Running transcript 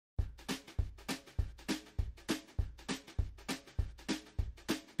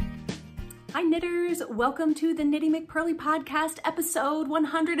Hi knitters, welcome to the Knitty McPurly podcast, episode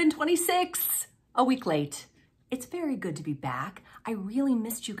 126. A week late. It's very good to be back. I really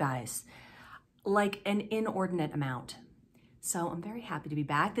missed you guys, like an inordinate amount. So I'm very happy to be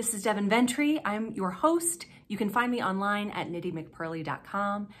back. This is Devin I'm your host. You can find me online at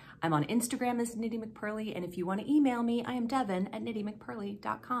KnittyMcPurly.com. I'm on Instagram as Knitty McPurly, and if you want to email me, I am Devin at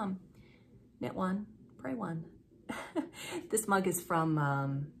KnittyMcPurly.com. Knit one, pray one. This mug is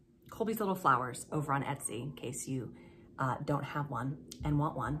from Colby's Little Flowers over on Etsy, in case you don't have one and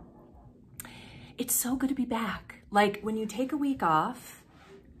want one. It's so good to be back. Like when you take a week off,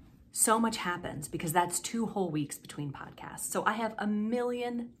 so much happens because that's 2 whole weeks between podcasts. So I have a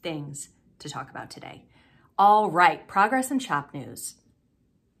million things to talk about today. All right, progress and shop news.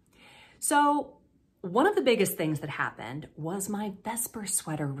 So one of the biggest things that happened was my Vesper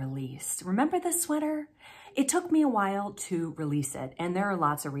sweater release. Remember this sweater? It took me a while to release it, and there are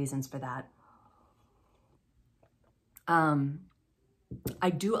lots of reasons for that. I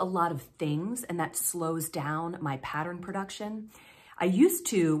do a lot of things, and that slows down my pattern production. I used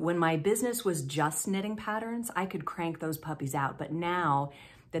to, when my business was just knitting patterns, I could crank those puppies out, but now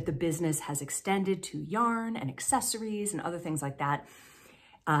that the business has extended to yarn and accessories and other things like that,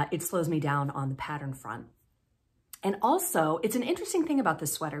 it slows me down on the pattern front. And also, it's an interesting thing about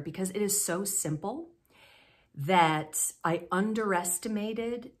this sweater because it is so simple that I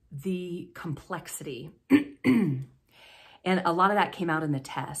underestimated the complexity. And a lot of that came out in the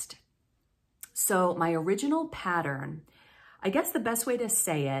test. So my original pattern, I guess the best way to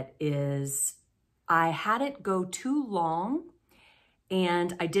say it is I had it go too long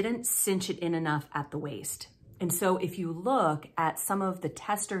and I didn't cinch it in enough at the waist. And so if you look at some of the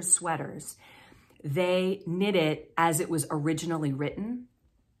testers' sweaters, they knit it as it was originally written,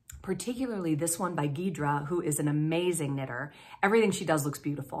 particularly this one by Ghidra, who is an amazing knitter. Everything she does looks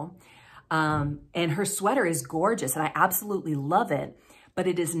beautiful. And her sweater is gorgeous and I absolutely love it, but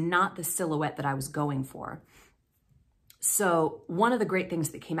it is not the silhouette that I was going for. So one of the great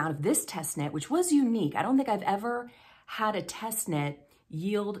things that came out of this test knit, which was unique, I don't think I've ever had a test knit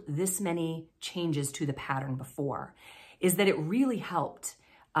yield this many changes to the pattern before, is that it really helped.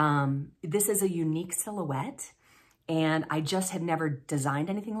 This is a unique silhouette and I just had never designed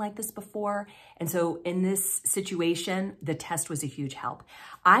anything like this before. And so in this situation, the test was a huge help.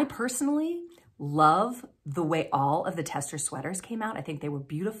 I personally love the way all of the tester sweaters came out. I think they were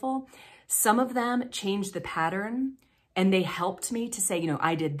beautiful. Some of them changed the pattern and they helped me to say, you know,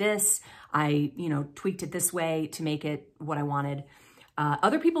 I did this, I, tweaked it this way to make it what I wanted.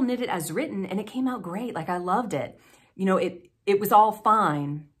 Other people knit it as written and it came out great. Like I loved it. It was all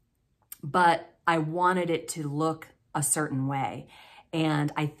fine, but I wanted it to look a certain way. And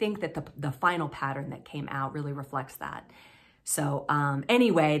I think that the final pattern that came out really reflects that. So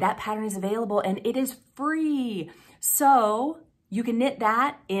anyway, that pattern is available and it is free. So you can knit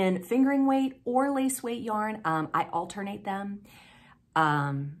that in fingering weight or lace weight yarn. I alternate them.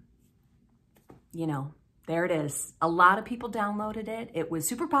 There it is. A lot of people downloaded it. It was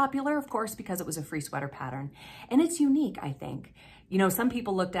super popular, of course, because it was a free sweater pattern. And it's unique, I think. Some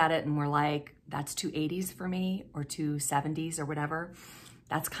people looked at it and were like, that's too 80s for me or too 70s or whatever.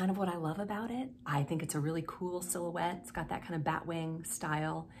 That's kind of what I love about it. I think it's a really cool silhouette. It's got that kind of batwing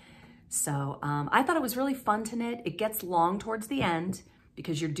style. So I thought it was really fun to knit. It gets long towards the end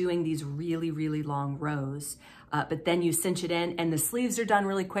because you're doing these really, really long rows. But then you cinch it in and the sleeves are done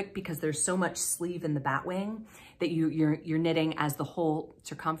really quick because there's so much sleeve in the batwing that you're knitting as the whole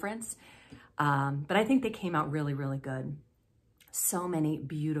circumference. But I think they came out really, really good. So many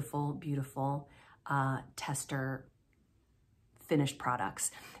beautiful, beautiful tester finished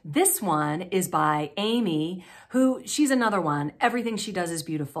products. This one is by Amy, who she's another one. Everything she does is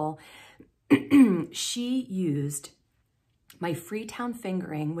beautiful. She used my Freetown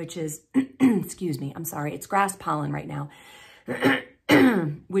fingering, which is, excuse me, I'm sorry, it's grass pollen right now,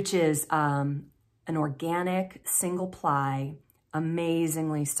 which is an organic single ply,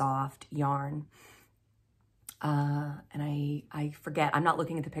 amazingly soft yarn. And I forget, I'm not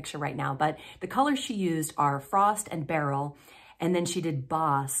looking at the picture right now, but the colors she used are Frost and Beryl, and then she did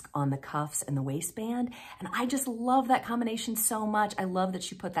Bosque on the cuffs and the waistband. And I just love that combination so much. I love that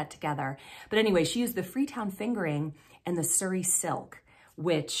she put that together. But anyway, she used the Freetown fingering and the Surrey silk,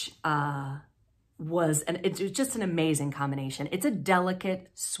 which it's just an amazing combination. It's a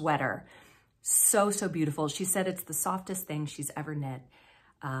delicate sweater. So, so beautiful. She said it's the softest thing she's ever knit.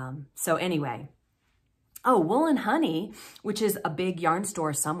 So anyway, oh, Wool and Honey, which is a big yarn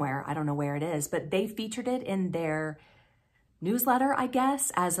store somewhere. I don't know where it is, but they featured it in their newsletter, I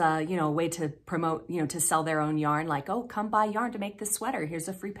guess, as a, way to promote, to sell their own yarn, like, oh, come buy yarn to make this sweater. Here's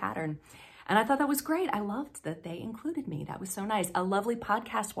a free pattern. And I thought that was great. I loved that they included me. That was so nice. A lovely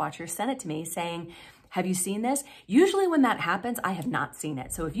podcast watcher sent it to me saying, have you seen this? Usually when that happens, I have not seen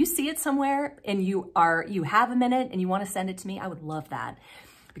it. So if you see it somewhere and you have a minute and you want to send it to me, I would love that,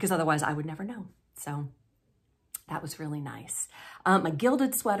 because otherwise I would never know. So that was really nice. My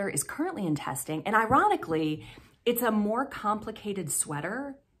gilded sweater is currently in testing, and ironically, it's a more complicated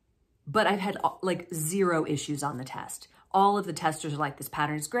sweater, but I've had like 0 issues on the test. All of the testers are like, this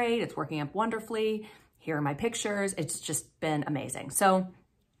pattern is great. It's working up wonderfully. Here are my pictures. It's just been amazing. So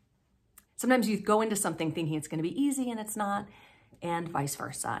sometimes you go into something thinking it's going to be easy and it's not, and vice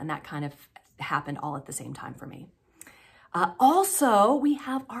versa. And that kind of happened all at the same time for me. Also, we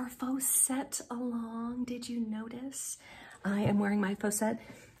have our faux set along. Did you notice? I am wearing my faux set.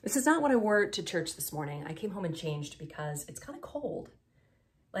 This is not what I wore to church this morning. I came home and changed because it's kind of cold.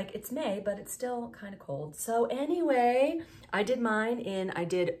 Like, it's May, but it's still kind of cold. So anyway, I did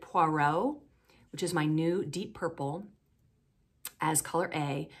Poirot, which is my new deep purple, as color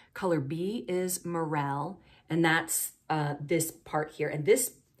A. Color B is Morel, and that's this part here. And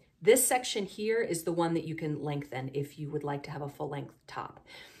this section here is the one that you can lengthen if you would like to have a full length top.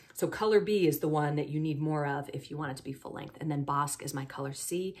 So color B is the one that you need more of if you want it to be full length. And then Bosque is my color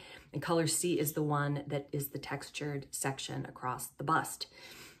C, and color C is the one that is the textured section across the bust.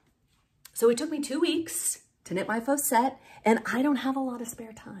 So it took me 2 weeks to knit my faux set, and I don't have a lot of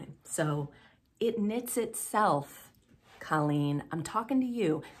spare time. So it knits itself, Colleen. I'm talking to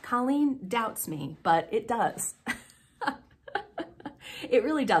you. Colleen doubts me, but it does. It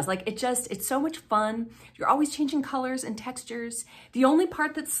really does. Like, it's so much fun. You're always changing colors and textures. The only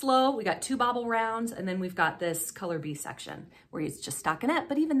part that's slow, we got 2 bobble rounds, and then we've got this color B section where it's just stockinette,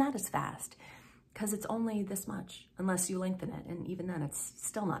 but even that is fast because it's only this much unless you lengthen it. And even then it's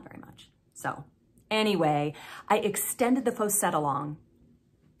still not very much. So anyway, I extended the faux set along.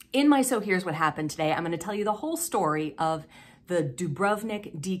 In my So Here's What Happened today, I'm going to tell you the whole story of the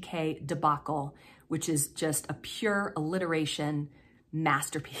Dubrovnik DK Debacle, which is just a pure alliteration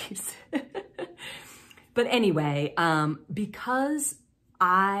masterpiece. But anyway, because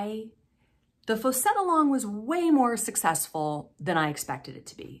the faux set along was way more successful than I expected it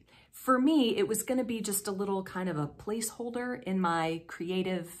to be. For me, it was going to be just a little kind of a placeholder in my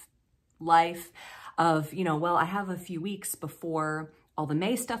creative life of, well, I have a few weeks before all the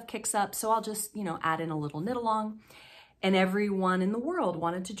May stuff kicks up, so I'll just, add in a little knit along. And everyone in the world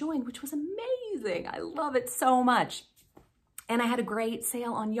wanted to join, which was amazing. I love it so much. And I had a great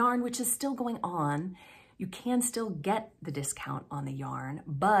sale on yarn, which is still going on. You can still get the discount on the yarn,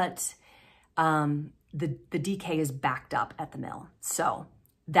 but the DK is backed up at the mill. So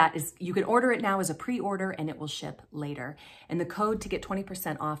you can order it now as a pre-order and it will ship later. And the code to get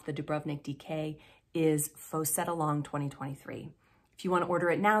 20% off the Dubrovnik DK is Faux Set Along 2023. If you want to order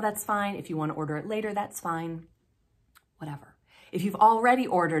it now, that's fine. If you want to order it later, that's fine. Whatever. If you've already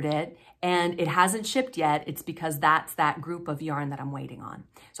ordered it and it hasn't shipped yet, it's because that's that group of yarn that I'm waiting on.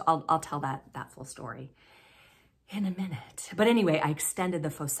 So I'll tell that full story in a minute. But anyway, I extended the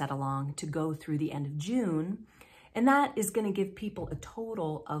Faux Set Along to go through the end of June, and that is going to give people a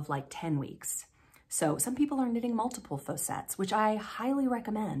total of like 10 weeks. So some people are knitting multiple faux sets, which I highly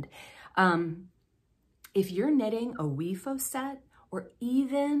recommend. If you're knitting a wee faux set, or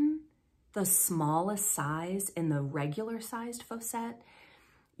even the smallest size in the regular sized faux set,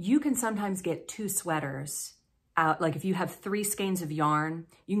 you can sometimes get 2 sweaters out. Like if you have 3 skeins of yarn,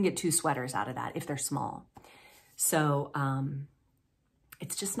 you can get 2 sweaters out of that if they're small. So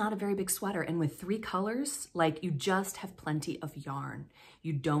it's just not a very big sweater. And with 3 colors, like you just have plenty of yarn.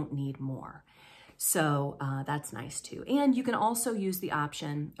 You don't need more. So that's nice too. And you can also use the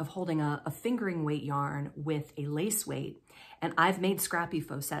option of holding a fingering weight yarn with a lace weight. And I've made scrappy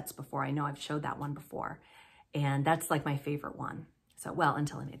faux sets before. I know I've showed that one before. And that's like my favorite one. So, well,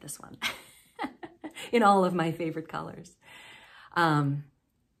 until I made this one in all of my favorite colors.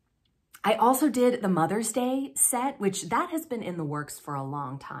 I also did the Mother's Day set, which that has been in the works for a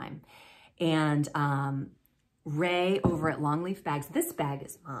long time. And Ray over at Longleaf Bags, this bag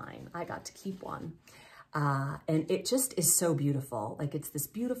is mine. I got to keep one. And it just is so beautiful. Like it's this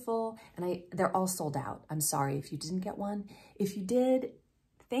beautiful, and they're all sold out. I'm sorry if you didn't get one. If you did,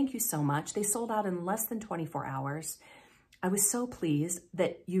 thank you so much. They sold out in less than 24 hours. I was so pleased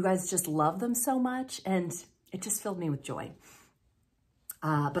that you guys just love them so much, and it just filled me with joy.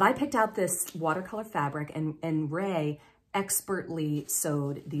 But I picked out this watercolor fabric, and Ray expertly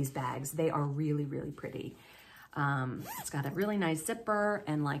sewed these bags. They are really, really pretty. It's got a really nice zipper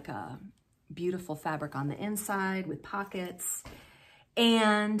and like a beautiful fabric on the inside with pockets.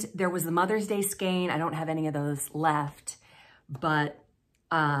 And there was the Mother's Day skein. I don't have any of those left, but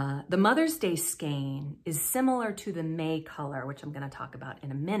The Mother's Day skein is similar to the May color, which I'm going to talk about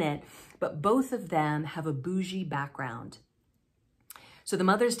in a minute, but both of them have a bougie background. So the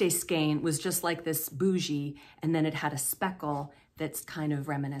Mother's Day skein was just like this bougie, and then it had a speckle that's kind of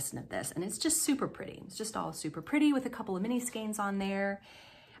reminiscent of this. And it's just super pretty. It's just all super pretty with a couple of mini skeins on there.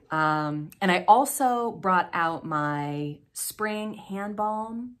 And I also brought out my spring hand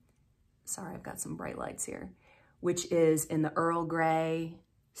balm. Sorry, I've got some bright lights here, which is in the Earl Grey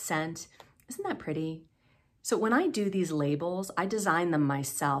scent. Isn't that pretty? So when I do these labels, I design them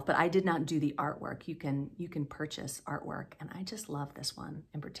myself, but I did not do the artwork. You can purchase artwork, and I just love this one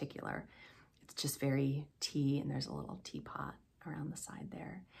in particular. It's just very tea, and there's a little teapot around the side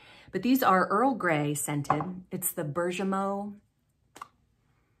there. But these are Earl Grey scented. It's the bergamot,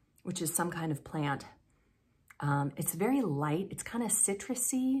 which is some kind of plant. It's very light. It's kind of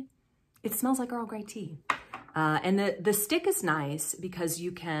citrusy. It smells like Earl Grey tea. And the stick is nice because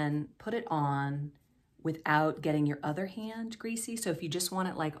you can put it on without getting your other hand greasy. So if you just want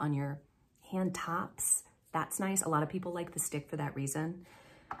it like on your hand tops, that's nice. A lot of people like the stick for that reason.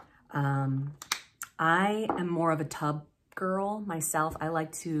 I am more of a tub girl myself. I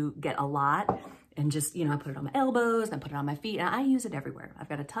like to get a lot and just, you know, I put it on my elbows and I put it on my feet, and I use it everywhere. I've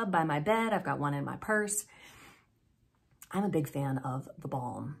got a tub by my bed. I've got one in my purse. I'm a big fan of the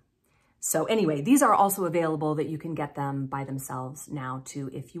balm. So anyway, these are also available that you can get them by themselves now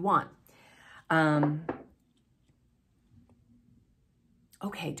too, if you want.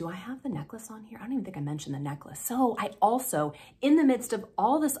 Okay, do I have the necklace on here? I don't even think I mentioned the necklace. So I also, in the midst of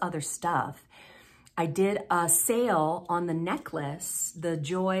all this other stuff, I did a sale on the necklace, the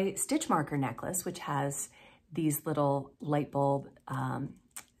Joy Stitch Marker necklace, which has these little light bulb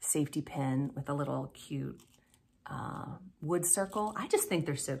safety pin with a little cute wood circle. I just think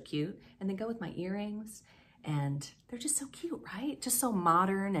they're so cute, and they go with my earrings, and they're just so cute, right? Just so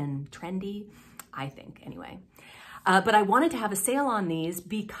modern and trendy, I think, anyway. But I wanted to have a sale on these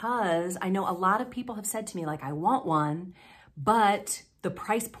because I know a lot of people have said to me, like, I want one, but the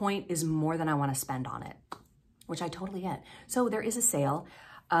price point is more than I want to spend on it, which I totally get. So there is a sale.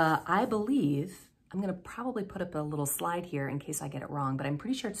 I believe, I'm going to probably put up a little slide here in case I get it wrong, but I'm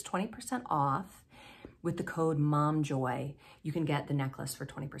pretty sure it's 20% off with the code MOMJOY. You can get the necklace for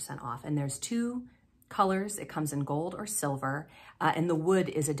 20% off. And there's two colors. It comes in gold or silver, and the wood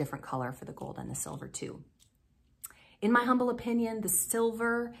is a different color for the gold and the silver too. In my humble opinion, the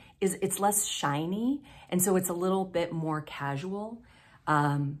silver it's less shiny, and so it's a little bit more casual.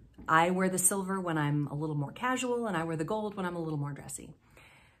 I wear the silver when I'm a little more casual, and I wear the gold when I'm a little more dressy.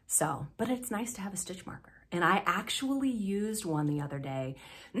 So, but it's nice to have a stitch marker. And I actually used one the other day.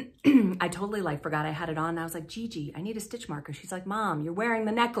 I totally forgot I had it on. And I was like, Gigi, I need a stitch marker. She's like, Mom, you're wearing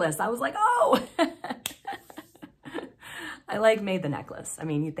the necklace. I was like, oh, I made the necklace. I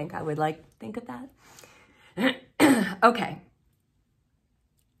mean, you'd think I would think of that. Okay.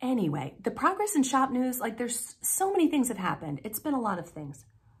 Anyway, the progress in shop news, there's so many things have happened. It's been a lot of things.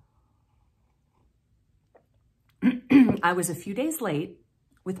 I was a few days late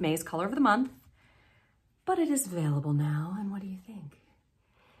with May's Color of the Month, but it is available now. And what do you think?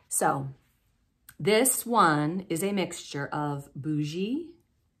 So this one is a mixture of Bougie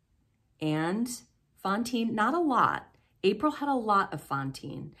and Fantine. Not a lot. April had a lot of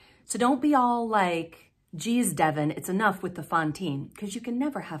Fantine. So don't be all like, geez, Devin, it's enough with the Fantine, because you can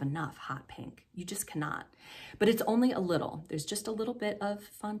never have enough hot pink. You just cannot. But it's only a little. There's just a little bit of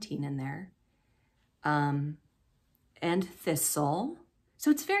Fantine in there. And Thistle. So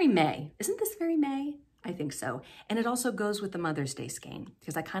it's very May. Isn't this very May? I think so. And it also goes with the Mother's Day skein,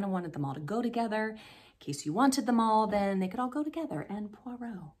 because I kind of wanted them all to go together. In case you wanted them all, then they could all go together. And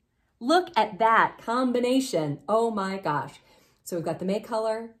Poirot. Look at that combination. Oh my gosh. So we've got the May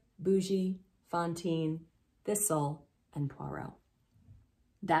color, Bougie, Fantine, Thistle, and Poirot.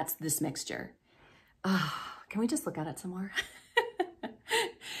 That's this mixture. Can we just look at it some more?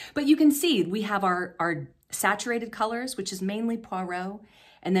 But you can see we have our saturated colors, which is mainly Poirot.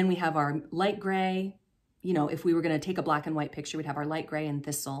 And then we have our light gray. You know, if we were going to take a black and white picture, we'd have our light gray in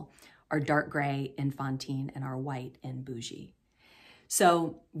Thistle, our dark gray in Fantine, and our white in Bougie.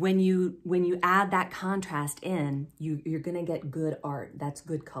 So when you add that contrast in, you're going to get good art. That's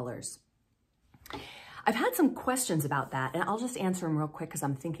good colors. I've had some questions about that, and I'll just answer them real quick because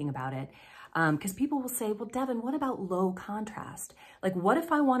I'm thinking about it. Because people will say, well, Devin, what about low contrast? Like, what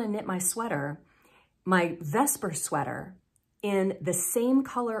if I want to knit my sweater, my Vesper sweater, in the same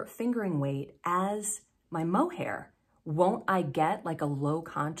color fingering weight as my mohair? Won't I get a low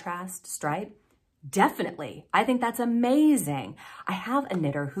contrast stripe? Definitely. I think that's amazing. I have a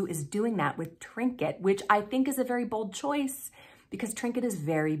knitter who is doing that with Trinket, which I think is a very bold choice because trinket is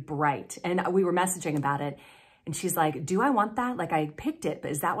very bright. And we were messaging about it and she's like, do I want that? Like I picked it, but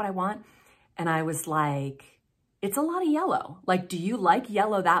is that what I want? And I was like, it's a lot of yellow. Like, do you like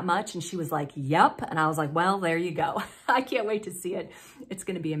yellow that much? And she was like, yep. And I was like, well, there you go. I can't wait to see it. It's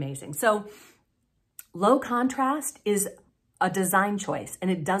going to be amazing. So low contrast is a design choice, and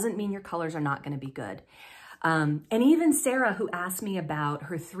it doesn't mean your colors are not going to be good. And even Sarah, who asked me about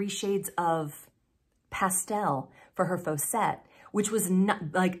her 3 shades of pastel for her faux set, which was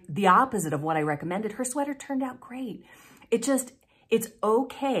not like the opposite of what I recommended, her sweater turned out great. It's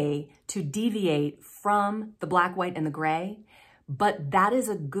okay to deviate from the black, white, and the gray, but that is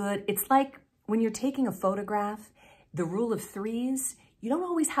it's like when you're taking a photograph, the rule of 3s, you don't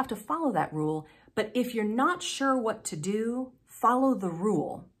always have to follow that rule, but if you're not sure what to do, follow the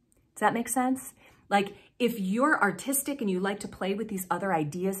rule. Does that make sense? Like if you're artistic and you like to play with these other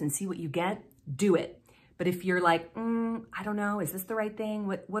ideas and see what you get, do it. But if you're like, I don't know, is this the right thing?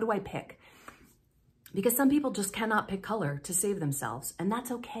 What do I pick? Because some people just cannot pick color to save themselves, and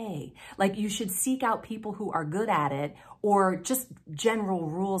that's okay. Like you should seek out people who are good at it, or just general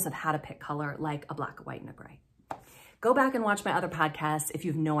rules of how to pick color, like a black, a white, and a gray. Go back and watch my other podcasts if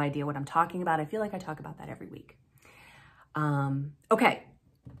you have no idea what I'm talking about. I feel like I talk about that every week. Okay,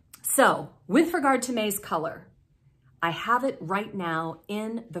 so with regard to May's color, I have it right now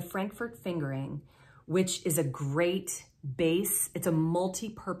in the Frankfurt Fingering, which is a great base. It's a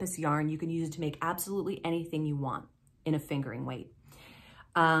multi-purpose yarn. You can use it to make absolutely anything you want in a fingering weight.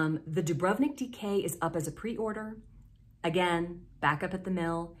 The Dubrovnik DK is up as a pre-order. Again, back up at the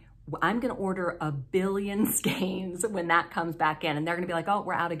mill. I'm going to order 1 billion skeins when that comes back in, and they're going to be like, oh,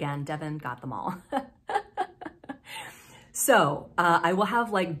 we're out again. Devin got them all. So I will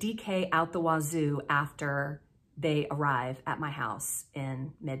have like DK out the wazoo after they arrive at my house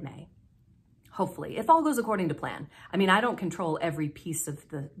in mid-May. Hopefully, if all goes according to plan. I mean, I don't control every piece of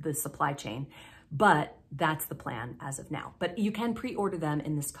the supply chain, but that's the plan as of now. But you can pre-order them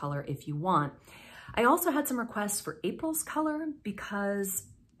in this color if you want. I also had some requests for April's color because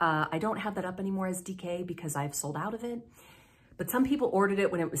I don't have that up anymore as DK because I've sold out of it. But some people ordered it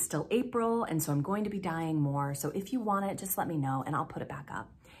when it was still April, and so I'm going to be dyeing more. So if you want it, just let me know and I'll put it back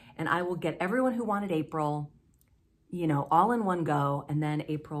up. And I will get everyone who wanted April, you know, all in one go, and then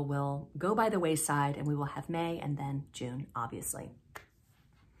April will go by the wayside and we will have May and then June, obviously.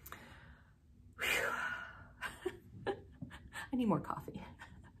 I need more coffee.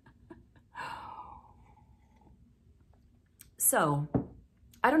 So,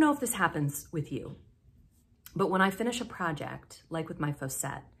 I don't know if this happens with you, but when I finish a project, like with my faux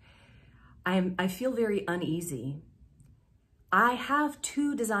set, I feel very uneasy. I have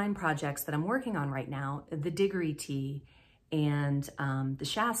 2 design projects that I'm working on right now, the Diggory tee and the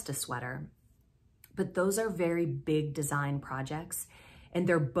Shasta sweater, but those are very big design projects, and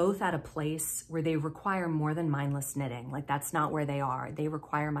they're both at a place where they require more than mindless knitting. Like that's not where they are. They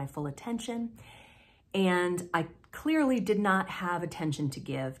require my full attention, and I clearly did not have attention to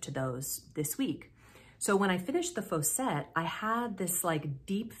give to those this week. So when I finished the faux set, I had this like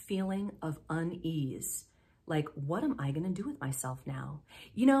deep feeling of unease. Like, what am I gonna do with myself now?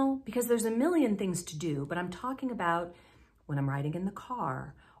 You know, because there's a million things to do, but I'm talking about when I'm riding in the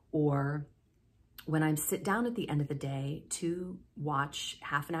car, or when I sit down at the end of the day to watch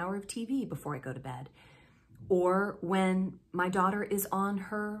half an hour of TV before I go to bed, or when my daughter is on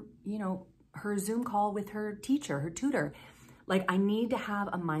her, you know, her Zoom call with her teacher, her tutor. Like I need to have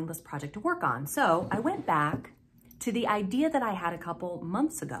a mindless project to work on. So I went back to the idea that I had a couple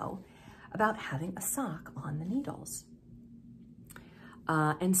months ago about having a sock on the needles.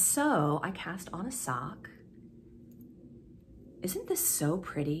 And so I cast on a sock. Isn't this so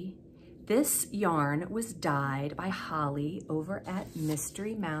pretty? This yarn was dyed by Holly over at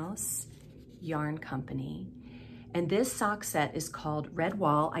Mystery Mouse Yarn Company. And this sock set is called Red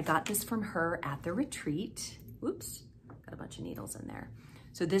Wall. I got this from her at the retreat. Oops, got a bunch of needles in there.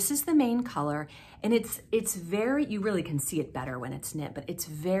 So this is the main color, and it's very, you really can see it better when it's knit, but it's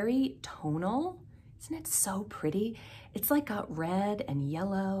very tonal. Isn't it so pretty? It's like got red and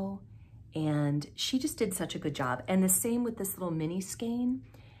yellow, and she just did such a good job. And the same with this little mini skein.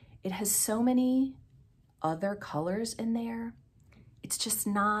 It has so many other colors in there. It's just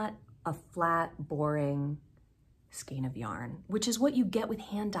not a flat, boring skein of yarn, which is what you get with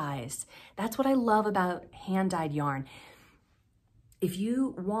hand dyes. That's what I love about hand dyed yarn. If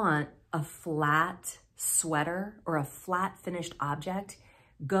you want a flat sweater or a flat finished object,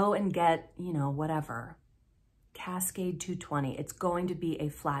 go and get, you know, whatever, Cascade 220. It's going to be a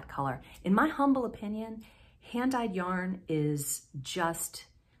flat color. In my humble opinion, hand dyed yarn is just,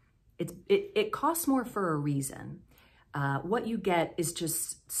 it costs more for a reason. what you get is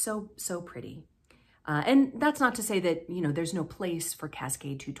just so pretty. And that's not to say that, you know, there's no place for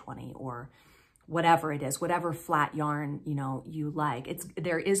Cascade 220 or whatever it is, whatever flat yarn, you know, you like.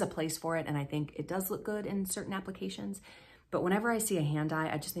 There is a place for it, and I think it does look good in certain applications. But whenever I see a hand dye,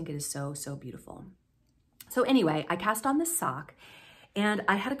 I just think it is so beautiful. So anyway, I cast on this sock, and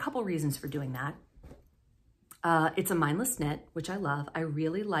I had a couple reasons for doing that. It's a mindless knit, which I love. I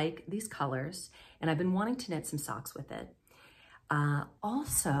really like these colors, and I've been wanting to knit some socks with it.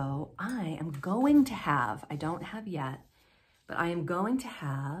 Also, I am going to have, I don't have yet, but I am going to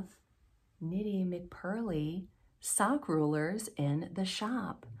have Knitty McPurly sock rulers in the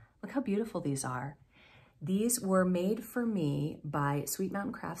shop. Look how beautiful these are. These were made for me by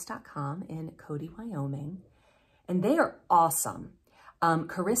sweetmountaincrafts.com in Cody, Wyoming, and they are awesome.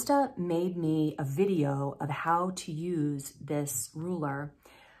 Carista made me a video of how to use this ruler,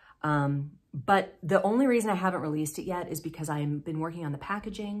 but the only reason I haven't released it yet is because I've been working on the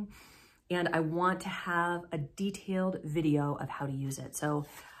packaging, and I want to have a detailed video of how to use it. So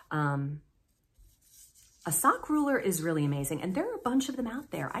a sock ruler is really amazing, and there are a bunch of them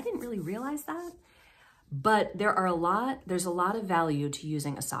out there. I didn't really realize that, but there's a lot of value to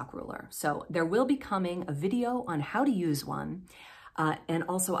using a sock ruler. So there will be coming a video on how to use one, and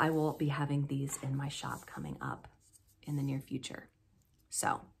also I will be having these in my shop coming up in the near future.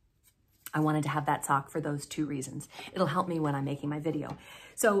 So I wanted to have that sock for those two reasons. It'll help me when I'm making my video.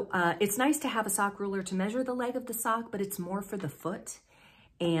 So it's nice to have a sock ruler to measure the leg of the sock, but it's more for the foot.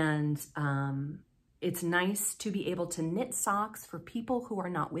 And it's nice to be able to knit socks for people who are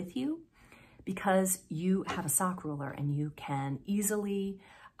not with you, because you have a sock ruler and you can easily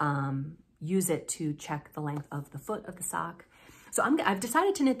use it to check the length of the foot of the sock. So I've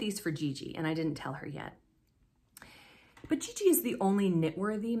decided to knit these for Gigi, and I didn't tell her yet. But Gigi is the only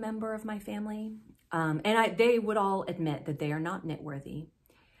knit-worthy member of my family. And they would all admit that they are not knit-worthy.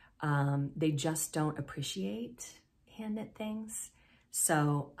 They just don't appreciate hand-knit things.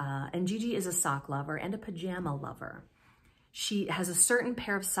 So, and Gigi is a sock lover and a pajama lover. She has a certain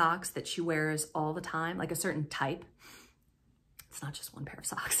pair of socks that she wears all the time, like a certain type. It's not just one pair of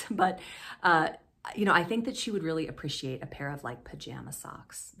socks, but, you know, I think that she would really appreciate a pair of like pajama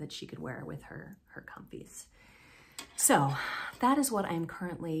socks that she could wear with her comfies. So that is what I'm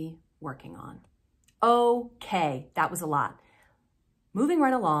currently working on. Okay, that was a lot. Moving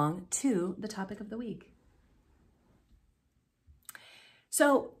right along to the topic of the week.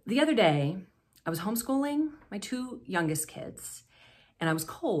 So the other day, I was homeschooling my two youngest kids, and I was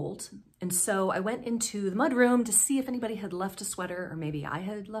cold. And so I went into the mudroom to see if anybody had left a sweater, or maybe I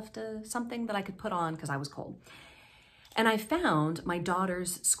had left something that I could put on because I was cold. And I found my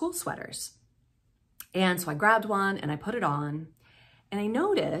daughter's school sweaters. And so I grabbed one and I put it on, and I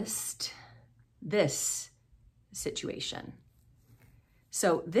noticed this situation.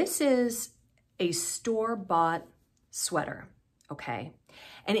 So this is a store-bought sweater, okay?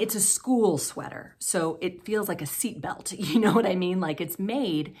 And it's a school sweater, so it feels like a seatbelt, you know what I mean? Like it's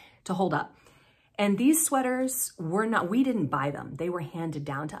made to hold up. And these sweaters we didn't buy them. They were handed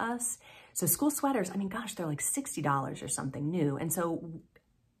down to us. So school sweaters, I mean, gosh, they're like $60 or something new. And so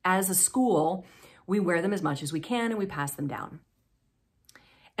as a school, we wear them as much as we can and we pass them down.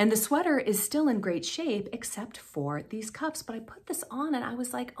 And the sweater is still in great shape except for these cuffs. But I put this on and I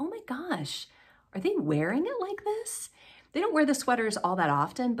was like, oh my gosh, are they wearing it like this? They don't wear the sweaters all that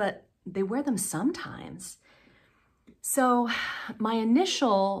often, but they wear them sometimes. So my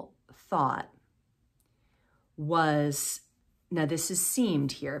initial thought was, now this is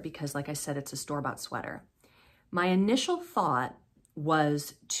seamed here because like I said, it's a store-bought sweater. My initial thought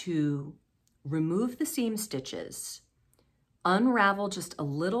was to remove the seam stitches, unravel just a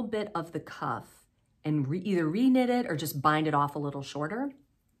little bit of the cuff, and either re-knit it or just bind it off a little shorter.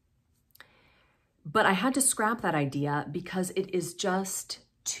 But I had to scrap that idea because it is just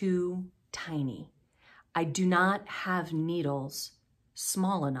too tiny. I do not have needles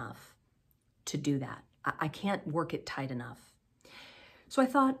small enough to do that. I can't work it tight enough. So I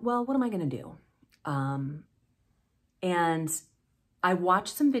thought, well, what am I gonna do? And I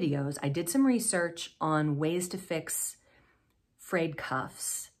watched some videos. I did some research on ways to fix frayed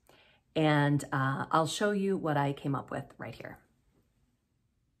cuffs, and I'll show you what I came up with right here.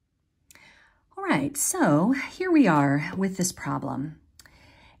 All right, so here we are with this problem.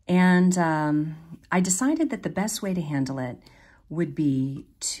 And I decided that the best way to handle it would be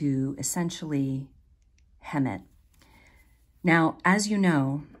to essentially hem it. Now, as you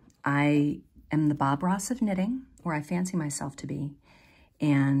know, I am the Bob Ross of knitting, or I fancy myself to be.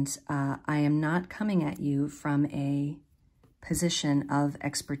 And I am not coming at you from a position of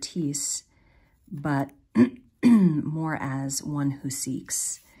expertise, but more as one who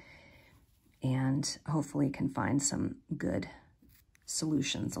seeks and hopefully can find some good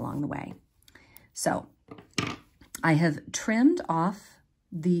solutions along the way. So I have trimmed off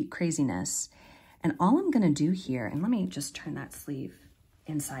the craziness, and all I'm going to do here, and let me just turn that sleeve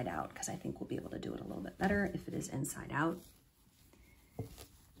inside out because I think we'll be able to do it a little bit better if it is inside out.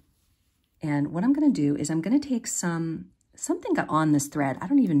 And what I'm going to do is I'm going to take something got on this thread. I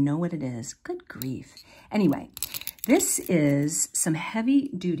don't even know what it is. Good grief. Anyway, this is some heavy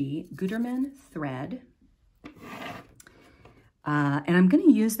duty Gutermann thread. And I'm going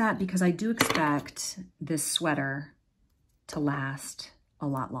to use that because I do expect this sweater to last a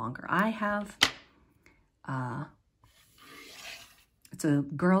lot longer. I have, it's a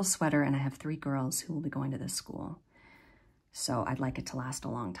girl's sweater and I have 3 girls who will be going to this school. So I'd like it to last a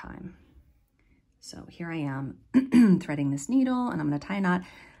long time. So here I am threading this needle and I'm going to tie a knot.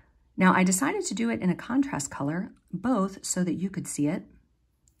 Now I decided to do it in a contrast color, both so that you could see it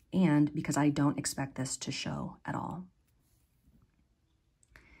and because I don't expect this to show at all.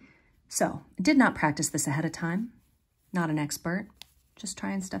 So I did not practice this ahead of time. Not an expert, just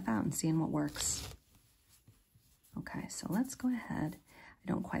trying stuff out and seeing what works. Okay, so let's go ahead. I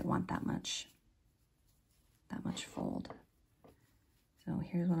don't quite want that much fold. So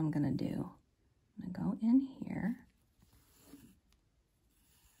here's what I'm gonna do. I'm gonna go in here,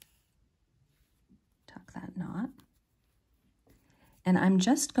 tuck that knot, and I'm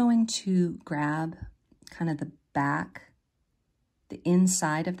just going to grab kind of the back, the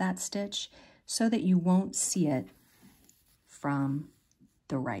inside of that stitch so that you won't see it from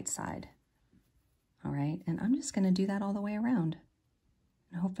the right side. All right, and I'm just gonna do that all the way around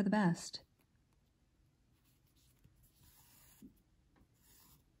and hope for the best.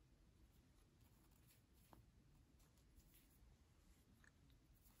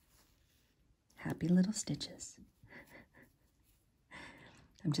 Happy little stitches.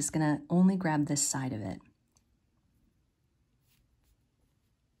 I'm just gonna only grab this side of it.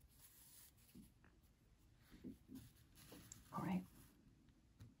 All right.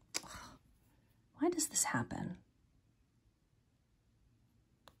 Why does this happen?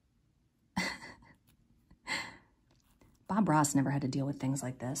 Bob Ross never had to deal with things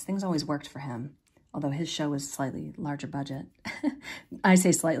like this. Things always worked for him, although his show was slightly larger budget. I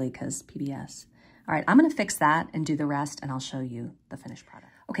say slightly because PBS. All right, I'm gonna fix that and do the rest and I'll show you the finished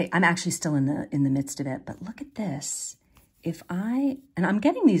product. Okay, I'm actually still in the midst of it, but look at this. And I'm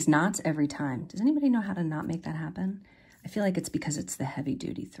getting these knots every time. Does anybody know how to not make that happen? I feel like it's because it's the heavy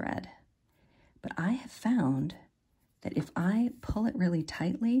duty thread. But I have found that if I pull it really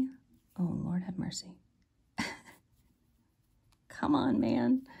tightly, oh, Lord have mercy. Come on,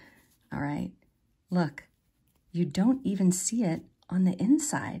 man. All right, look, you don't even see it on the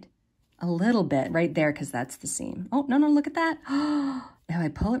inside. A little bit right there because that's the seam. Oh, no, look at that. If I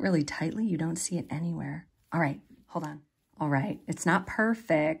pull it really tightly, you don't see it anywhere. All right, hold on. All right, it's not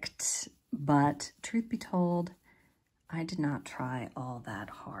perfect, but truth be told, I did not try all that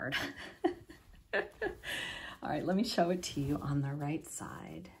hard. All right, let me show it to you on the right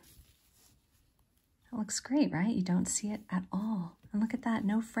side. That looks great, right? You don't see it at all. And look at that,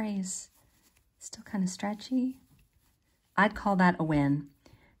 no frays. Still kind of stretchy. I'd call that a win.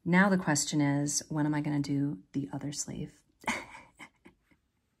 Now the question is, when am I going to do the other sleeve?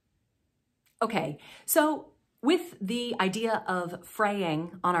 Okay, so with the idea of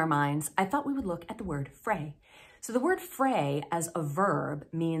fraying on our minds, I thought we would look at the word fray. So the word fray as a verb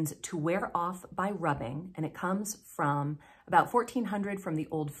means to wear off by rubbing, and it comes from about 1400 from the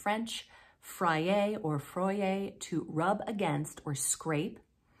Old French, frayer or froyer, to rub against or scrape.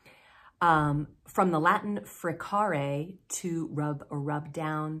 From the Latin fricare, to rub or rub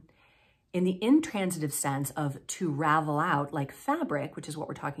down. In the intransitive sense of to ravel out, like fabric, which is what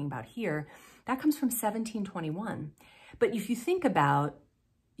we're talking about here, that comes from 1721. But if you think about,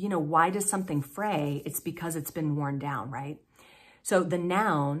 why does something fray? It's because it's been worn down, right? So the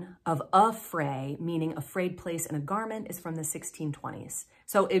noun of a fray, meaning a frayed place in a garment, is from the 1620s.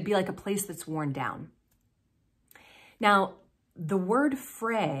 So it'd be like a place that's worn down. Now, the word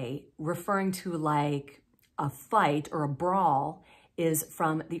fray, referring to like a fight or a brawl, is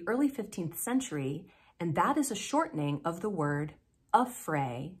from the early 15th century, and that is a shortening of the word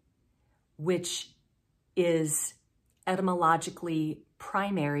affray, which is etymologically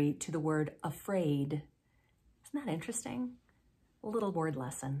primary to the word afraid. Isn't that interesting? A little word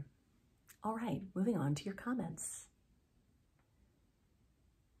lesson. All right, moving on to your comments.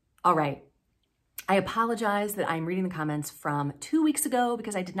 All right. I apologize that I'm reading the comments from 2 weeks ago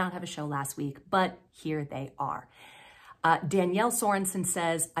because I did not have a show last week, but here they are. Danielle Sorensen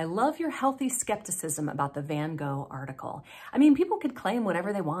says, I love your healthy skepticism about the Van Gogh article. I mean, people could claim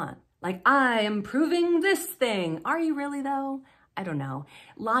whatever they want. Like, I am proving this thing. Are you really though? I don't know.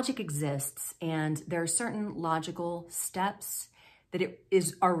 Logic exists, and there are certain logical steps that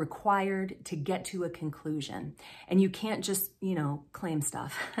are required to get to a conclusion. And you can't just, claim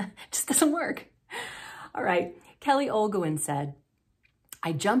stuff. It just doesn't work. All right. Kelly Olguin said,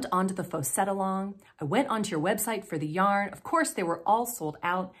 I jumped onto the faux set-along. I went onto your website for the yarn. Of course, they were all sold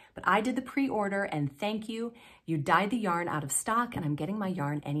out, but I did the pre-order and thank you. You dyed the yarn out of stock and I'm getting my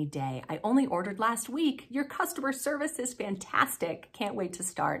yarn any day. I only ordered last week. Your customer service is fantastic. Can't wait to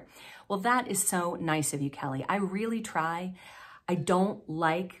start. Well, that is so nice of you, Kelly. I really try. I don't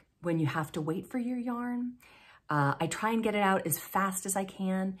like when you have to wait for your yarn. I try and get it out as fast as I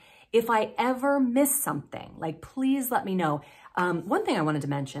can. If I ever miss something, like, please let me know. One thing I wanted to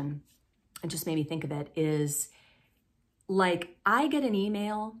mention, it just made me think of it, is like I get an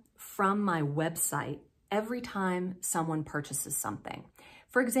email from my website every time someone purchases something.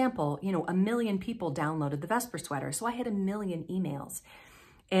 For example, 1 million people downloaded the Vesper sweater, so I had 1 million emails.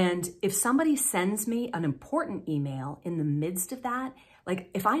 And if somebody sends me an important email in the midst of that, like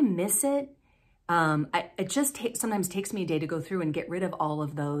if I miss it, it just sometimes takes me a day to go through and get rid of all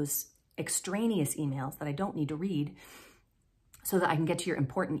of those extraneous emails that I don't need to read so that I can get to your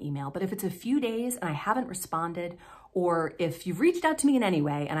important email. But if it's a few days and I haven't responded, or if you've reached out to me in any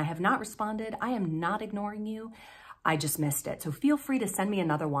way and I have not responded, I am not ignoring you. I just missed it. So feel free to send me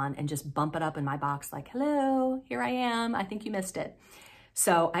another one and just bump it up in my box like, hello, here I am. I think you missed it.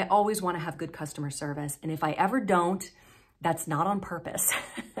 So I always want to have good customer service. And if I ever don't, that's not on purpose.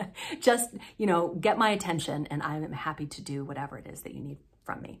 Just, get my attention and I'm happy to do whatever it is that you need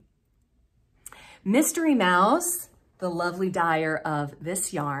from me. Mystery Mouse, the lovely dyer of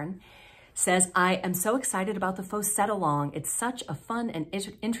this yarn, says, I am so excited about the faux set-along. It's such a fun and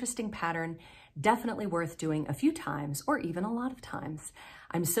interesting pattern, definitely worth doing a few times or even a lot of times.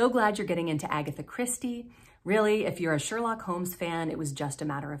 I'm so glad you're getting into Agatha Christie. Really, if you're a Sherlock Holmes fan, it was just a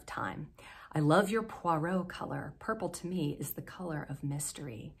matter of time. I love your Poirot color. Purple to me is the color of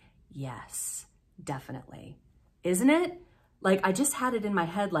mystery. Yes, definitely. Isn't it? Like, I just had it in my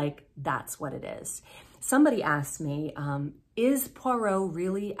head like, that's what it is. Somebody asked me, is Poirot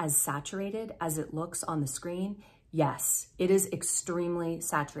really as saturated as it looks on the screen? Yes, it is extremely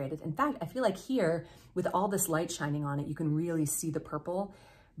saturated. In fact, I feel like here, with all this light shining on it, you can really see the purple,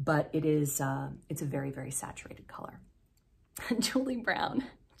 but it is, it's a very, very saturated color. Julie Brown,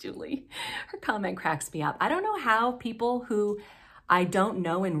 Julie, her comment cracks me up. I don't know how people who I don't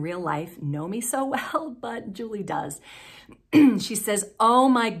know in real life know me so well, but Julie does. She says, oh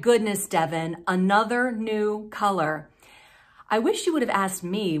my goodness, Devin, another new color. I wish you would have asked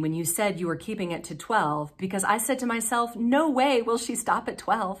me when you said you were keeping it to 12, because I said to myself, no way will she stop at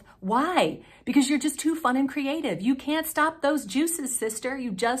 12. Why? Because you're just too fun and creative. You can't stop those juices, sister.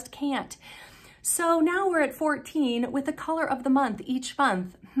 You just can't. So now we're at 14 with the color of the month each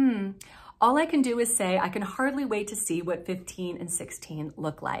month. All I can do is say I can hardly wait to see what 15 and 16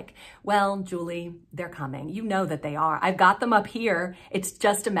 look like. Well, Julie, they're coming. You know that they are. I've got them up here. It's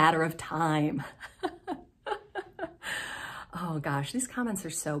just a matter of time. Oh gosh, these comments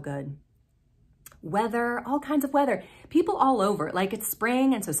are so good. Weather, all kinds of weather. People all over, like it's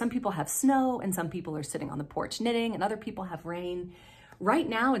spring, and so some people have snow, and some people are sitting on the porch knitting, and other people have rain. Right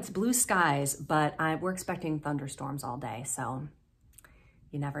now it's blue skies, but we're expecting thunderstorms all day, so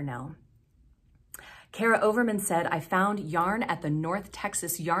you never know. Kara Overman said, I found yarn at the North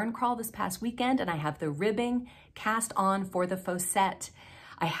Texas Yarn Crawl this past weekend, and I have the ribbing cast on for the faux set.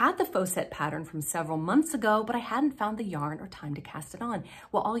 I had the faux set pattern from several months ago, but I hadn't found the yarn or time to cast it on.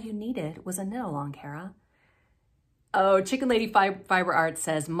 Well, all you needed was a knit along, Kara. Oh, Chicken Lady Fiber Art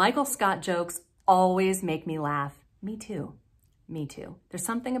says, Michael Scott jokes always make me laugh. Me too. Me too. There's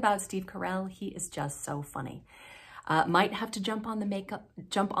something about Steve Carell. He is just so funny. Might have to jump on the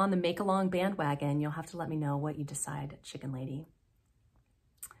make along bandwagon. You'll have to let me know what you decide, Chicken Lady.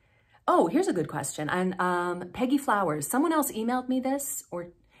 Oh, here's a good question. And Peggy Flowers, someone else emailed me this, or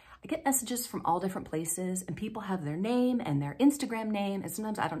I get messages from all different places, and people have their name and their Instagram name, and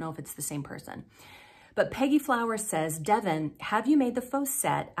sometimes I don't know if it's the same person. But Peggy Flowers says, Devin, have you made the faux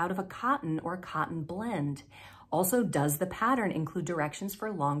set out of a cotton or cotton blend? Also, does the pattern include directions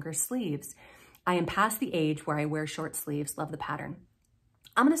for longer sleeves? I am past the age where I wear short sleeves. Love the pattern.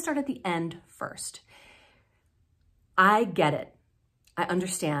 I'm going to start at the end first. I get it. I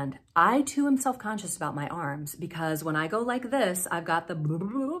understand. I too am self-conscious about my arms because when I go like this, I've got the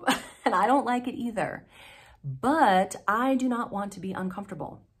blah, and I don't like it either. But I do not want to be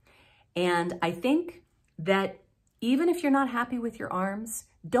uncomfortable. And I think that Even if you're not happy with your arms,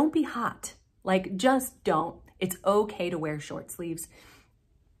 don't be hot. Like, just don't. It's okay to wear short sleeves.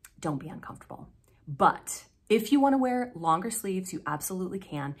 Don't be uncomfortable. But if you want to wear longer sleeves, you absolutely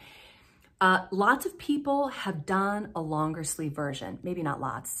can. Lots of people have done a longer sleeve version. Maybe not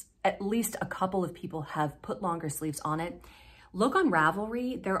lots. At least a couple of people have put longer sleeves on it. Look on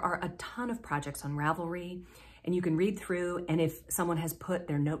Ravelry. There are a ton of projects on Ravelry, and you can read through, and if someone has put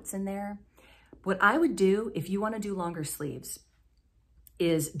their notes in there. What I would do if you want to do longer sleeves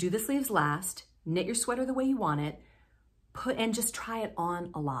is do the sleeves last, knit your sweater the way you want it, and just try it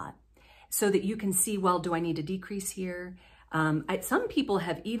on a lot so that you can see, well, do I need to decrease here? Some people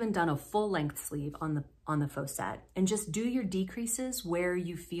have even done a full length sleeve on the faux set, and just do your decreases where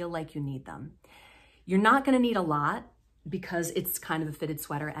you feel like you need them. You're not going to need a lot because it's kind of a fitted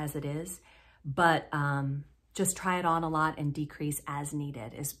sweater as it is, but just try it on a lot and decrease as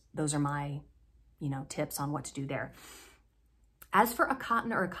needed. Those are my, tips on what to do there. As for a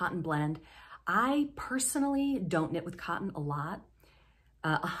cotton or a cotton blend, I personally don't knit with cotton a lot.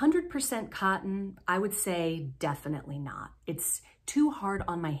 100% cotton, I would say definitely not. It's too hard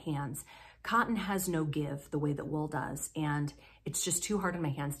on my hands. Cotton has no give the way that wool does, and it's just too hard on my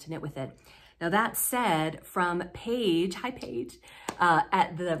hands to knit with it. Now that said, from Paige, hi Paige,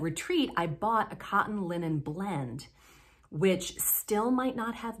 at the retreat, I bought a cotton linen blend, which still might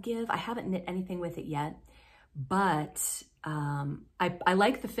not have give. I haven't knit anything with it yet, but I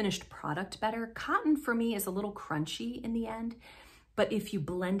like the finished product better. Cotton for me is a little crunchy in the end, but if you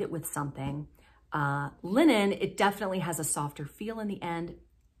blend it with something, linen, it definitely has a softer feel in the end.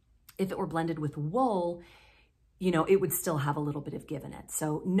 If it were blended with wool, it would still have a little bit of give in it.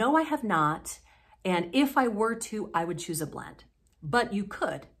 So no, I have not. And if I were to, I would choose a blend, but you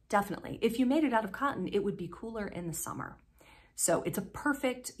could definitely. If you made it out of cotton, it would be cooler in the summer. So it's a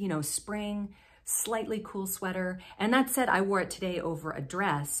perfect, spring, slightly cool sweater. And that said, I wore it today over a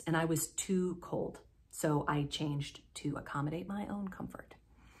dress and I was too cold. So I changed to accommodate my own comfort.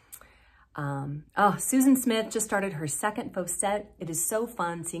 Susan Smith just started her second faux set. It is so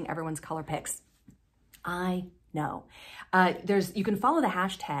fun seeing everyone's color picks. I know. You can follow the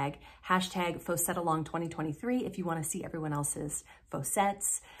hashtag faux set along 2023 if you want to see everyone else's faux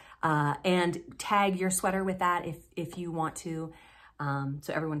sets, and tag your sweater with that if you want to,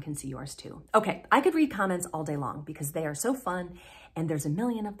 so everyone can see yours too. Okay, I could read comments all day long because they are so fun and there's a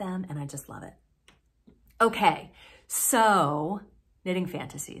million of them and I just love it. Okay, so knitting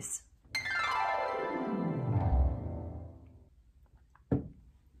fantasies.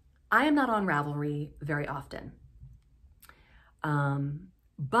 I am not on Ravelry very often,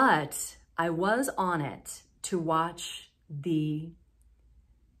 but I was on it to watch the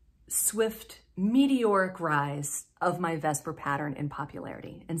swift, meteoric rise of my Vesper pattern in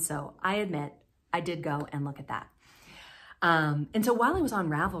popularity. And so I admit I did go and look at that. And so while I was on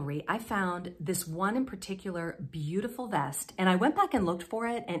Ravelry, I found this one in particular beautiful vest, and I went back and looked for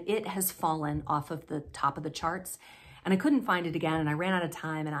it, and it has fallen off of the top of the charts. And I couldn't find it again, and I ran out of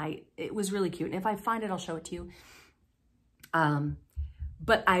time, and it was really cute. And if I find it, I'll show it to you.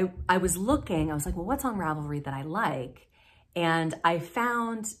 But I was looking, I was like, well, what's on Ravelry that I like? And I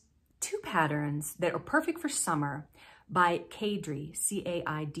found two patterns that are perfect for summer by Caidree,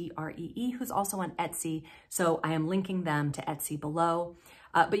 C-A-I-D-R-E-E, who's also on Etsy. So I am linking them to Etsy below,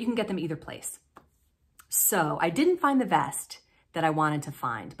 but you can get them either place. So I didn't find the vest that I wanted to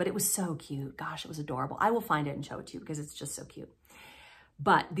find, but it was so cute. Gosh, it was adorable. I will find it and show it to you because it's just so cute.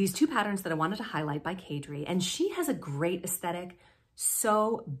 But these two patterns that I wanted to highlight by Caidree, and she has a great aesthetic,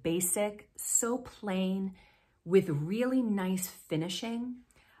 so basic, so plain, with really nice finishing,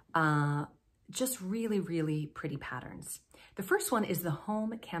 just really, really pretty patterns. The first one is the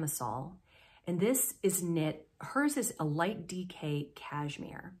Home Camisole, and this is knit, hers is a light DK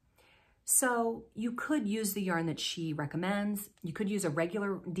cashmere. So you could use the yarn that she recommends. You could use a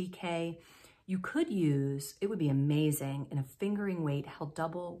regular DK. You could use, it would be amazing, in a fingering weight held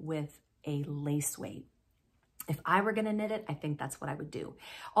double with a lace weight. If I were gonna knit it, I think that's what I would do.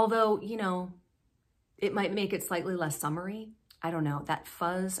 Although, it might make it slightly less summery. I don't know, that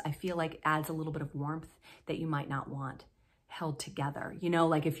fuzz, I feel like adds a little bit of warmth that you might not want held together.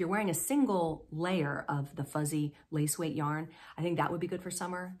 Like if you're wearing a single layer of the fuzzy lace weight yarn, I think that would be good for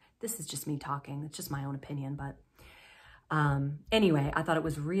summer. This is just me talking. It's just my own opinion, but anyway, I thought it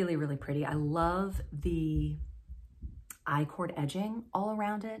was really, really pretty. I love the I-cord edging all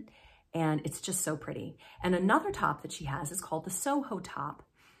around it, and it's just so pretty. And another top that she has is called the Soho top.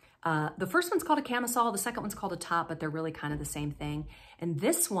 The first one's called a camisole, the second one's called a top, but they're really kind of the same thing. And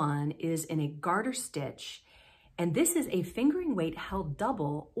this one is in a garter stitch, and this is a fingering weight held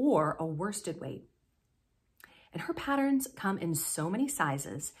double or a worsted weight. And her patterns come in so many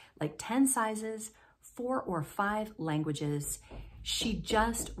sizes, like 10 sizes, 4 or 5 languages. She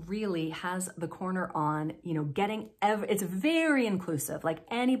just really has the corner on, you know, it's very inclusive, like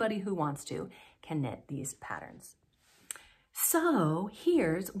anybody who wants to can knit these patterns. So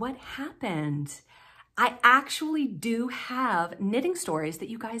here's what happened. I actually do have knitting stories that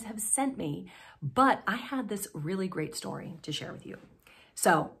you guys have sent me, but I had this really great story to share with you.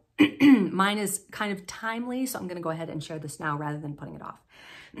 So mine is kind of timely, so I'm going to go ahead and share this now rather than putting it off.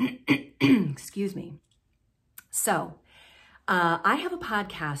 Excuse me. So I have a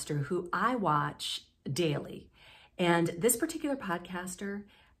podcaster who I watch daily, and this particular podcaster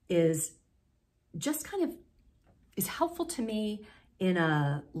is just kind of is helpful to me in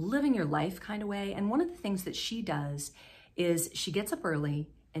a living your life kind of way. And one of the things that she does is she gets up early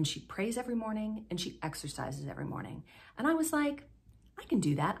and she prays every morning and she exercises every morning. And I was like, I can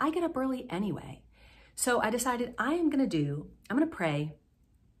do that. I get up early anyway. So I decided I'm going to pray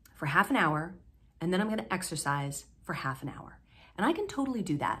for half an hour, and then I'm going to exercise for half an hour. And I can totally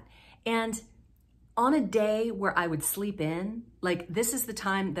do that. And on a day where I would sleep in, like this is the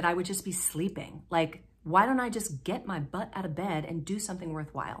time that I would just be sleeping. Like, why don't I just get my butt out of bed and do something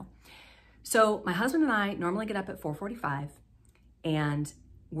worthwhile? So my husband and I normally get up at 4:45 and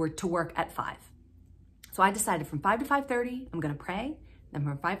we're to work at 5. So I decided from 5 to 5:30, I'm gonna pray. Then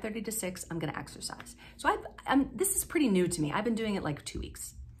from 5:30 to 6, I'm gonna exercise. So this is pretty new to me. I've been doing it like 2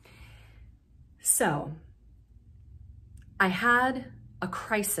 weeks. So I had a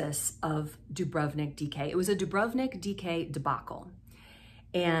crisis of Dubrovnik DK. It was a Dubrovnik DK debacle.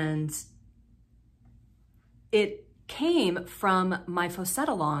 And it came from my Faucette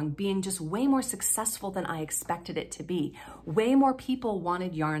along being just way more successful than I expected it to be. Way more people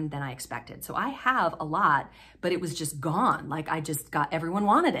wanted yarn than I expected. So I have a lot, but it was just gone. Like everyone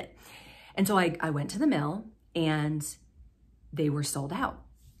wanted it. And so I went to the mill and they were sold out.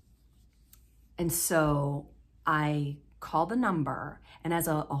 And so I called the number, and as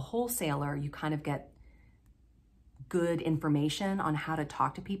a wholesaler, you kind of get good information on how to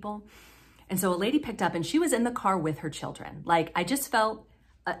talk to people. And so a lady picked up and she was in the car with her children. Like I just felt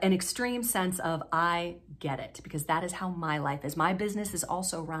an extreme sense of I get it, because that is how my life is. My business is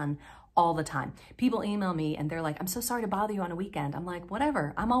also run all the time. People email me and they're like, I'm so sorry to bother you on a weekend. I'm like,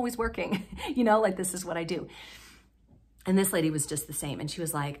 whatever, I'm always working, you know, like this is what I do. And this lady was just the same. And she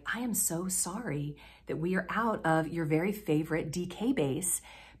was like, I am so sorry that we are out of your very favorite DK base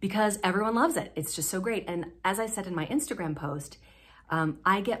because everyone loves it. It's just so great. And as I said in my Instagram post,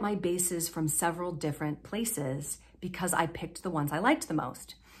 I get my bases from several different places because I picked the ones I liked the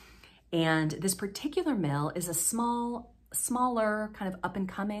most. And this particular mill is a smaller kind of up and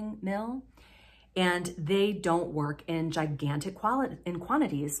coming mill. And they don't work in gigantic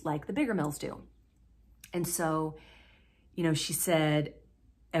quantities like the bigger mills do. And so, you know, she said,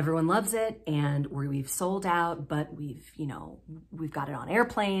 everyone loves it and we've sold out, but we've got it on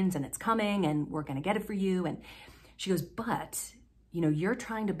airplanes and it's coming and we're going to get it for you. And she goes, but, you know, you're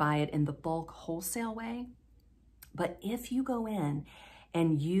trying to buy it in the bulk wholesale way. But if you go in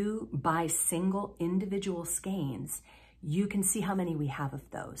and you buy single individual skeins, you can see how many we have of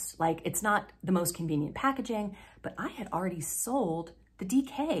those. Like, it's not the most convenient packaging, but I had already sold the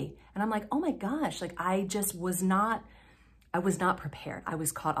DK. And I'm like, oh my gosh, like I was not prepared. I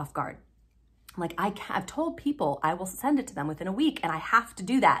was caught off guard. Like I've told people I will send it to them within a week and I have to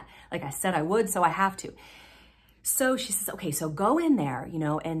do that. Like I said I would, so I have to. So she says, okay, so go in there, you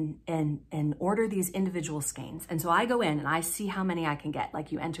know, and order these individual skeins. And so I go in and I see how many I can get.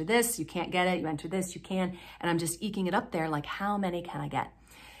 Like you enter this, you can't get it. You enter this, you can. And I'm just eking it up there. Like how many can I get?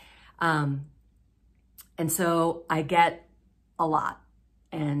 And so I get a lot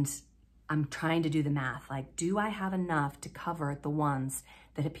and I'm trying to do the math. Like, do I have enough to cover the ones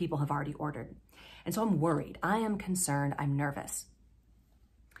that people have already ordered? And so I'm worried. I am concerned. I'm nervous.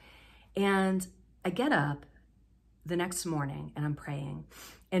 And I get up the next morning and I'm praying.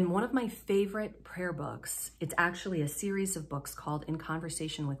 And one of my favorite prayer books, it's actually a series of books called In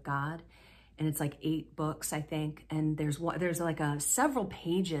Conversation with God. And it's like 8 books, I think. And there's like several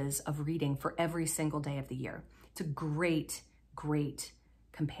pages of reading for every single day of the year. It's a great, great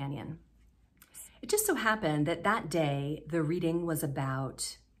companion. It just so happened that that day, the reading was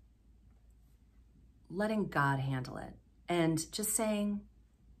about letting God handle it and just saying,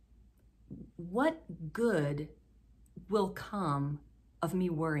 what good will come of me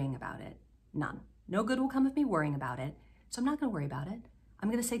worrying about it? None. No good will come of me worrying about it. So I'm not going to worry about it. I'm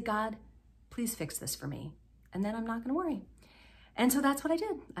going to say, God, please fix this for me. And then I'm not going to worry. And so that's what I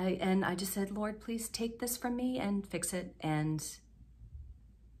did. I just said, Lord, please take this from me and fix it. And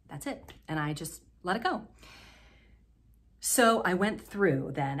that's it. And I just let it go. So I went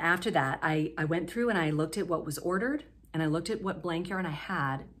through then, after that, I went through and I looked at what was ordered and I looked at what blank yarn I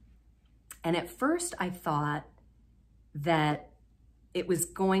had. And at first I thought that it was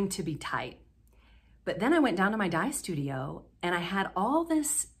going to be tight. But then I went down to my dye studio and I had all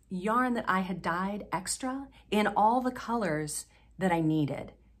this yarn that I had dyed extra in all the colors that I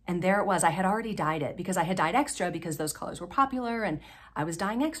needed. And there it was, I had already dyed it because I had dyed extra because those colors were popular and I was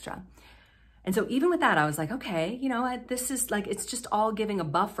dyeing extra. And so even with that, I was like, okay, you know, this is like, it's just all giving a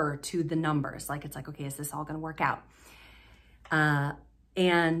buffer to the numbers. Like, it's like, okay, is this all gonna work out?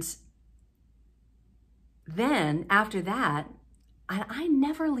 And then after that, I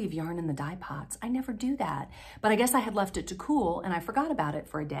never leave yarn in the dye pots. I never do that. But I guess I had left it to cool and I forgot about it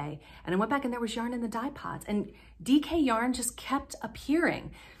for a day. And I went back and there was yarn in the dye pots and DK yarn just kept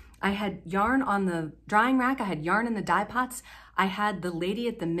appearing. I had yarn on the drying rack. I had yarn in the dye pots. I had the lady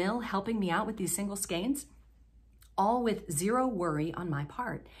at the mill helping me out with these single skeins, all with zero worry on my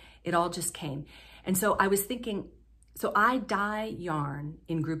part. It all just came. And so I was thinking, so I dye yarn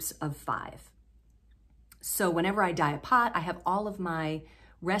in groups of 5. So whenever I dye a pot, I have all of my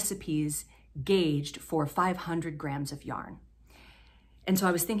recipes gauged for 500 grams of yarn. And so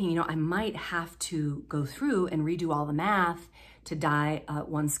I was thinking, you know, I might have to go through and redo all the math to dye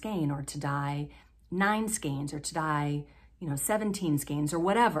 1 skein or to dye 9 skeins or to dye, you know, 17 skeins or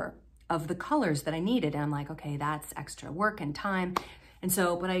whatever of the colors that I needed. And I'm like, okay, that's extra work and time. And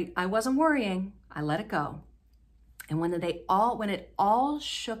so, but I wasn't worrying. I let it go. And when it all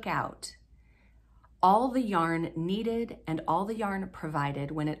shook out, all the yarn needed and all the yarn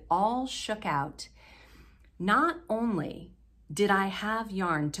provided, when it all shook out, not only did I have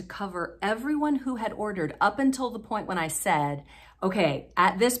yarn to cover everyone who had ordered up until the point when I said, okay,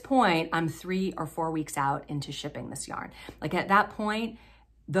 at this point, I'm 3 or 4 weeks out into shipping this yarn. Like at that point,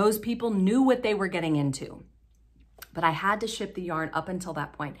 those people knew what they were getting into, but I had to ship the yarn up until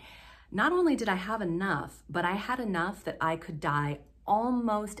that point. Not only did I have enough, but I had enough that I could dye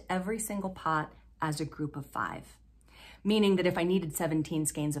almost every single pot as a group of 5, meaning that if I needed 17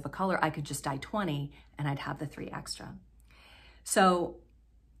 skeins of a color, I could just dye 20 and I'd have the 3 extra. So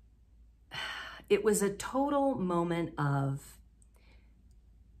it was a total moment of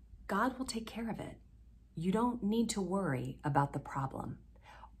God will take care of it. You don't need to worry about the problem.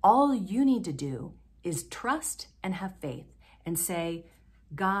 All you need to do is trust and have faith and say,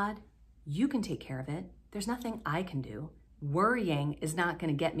 God, you can take care of it. There's nothing I can do. Worrying is not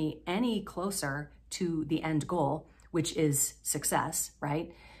going to get me any closer to the end goal, which is success,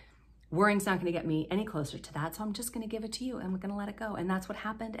 right? Worrying's not going to get me any closer to that. So I'm just going to give it to you and we're going to let it go. And that's what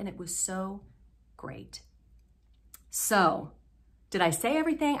happened. And it was so great. So did I say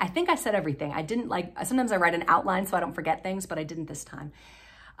everything? I think I said everything. I didn't sometimes I write an outline so I don't forget things, but I didn't this time.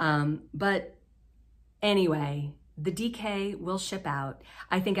 But anyway, the DK will ship out.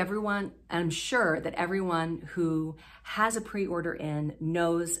 I think I'm sure that everyone who has a pre-order in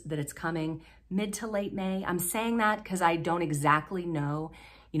knows that it's coming mid to late May. I'm saying that because I don't exactly know.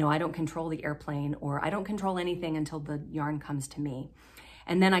 You know, I don't control the airplane or I don't control anything until the yarn comes to me.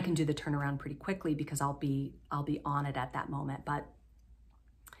 And then I can do the turnaround pretty quickly because I'll be on it at that moment. But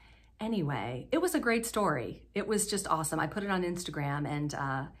anyway, it was a great story. It was just awesome. I put it on Instagram and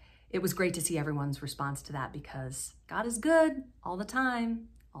it was great to see everyone's response to that because God is good all the time.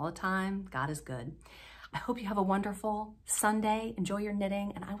 All the time, God is good. I hope you have a wonderful Sunday. Enjoy your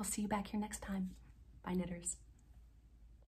knitting and I will see you back here next time. Bye, knitters.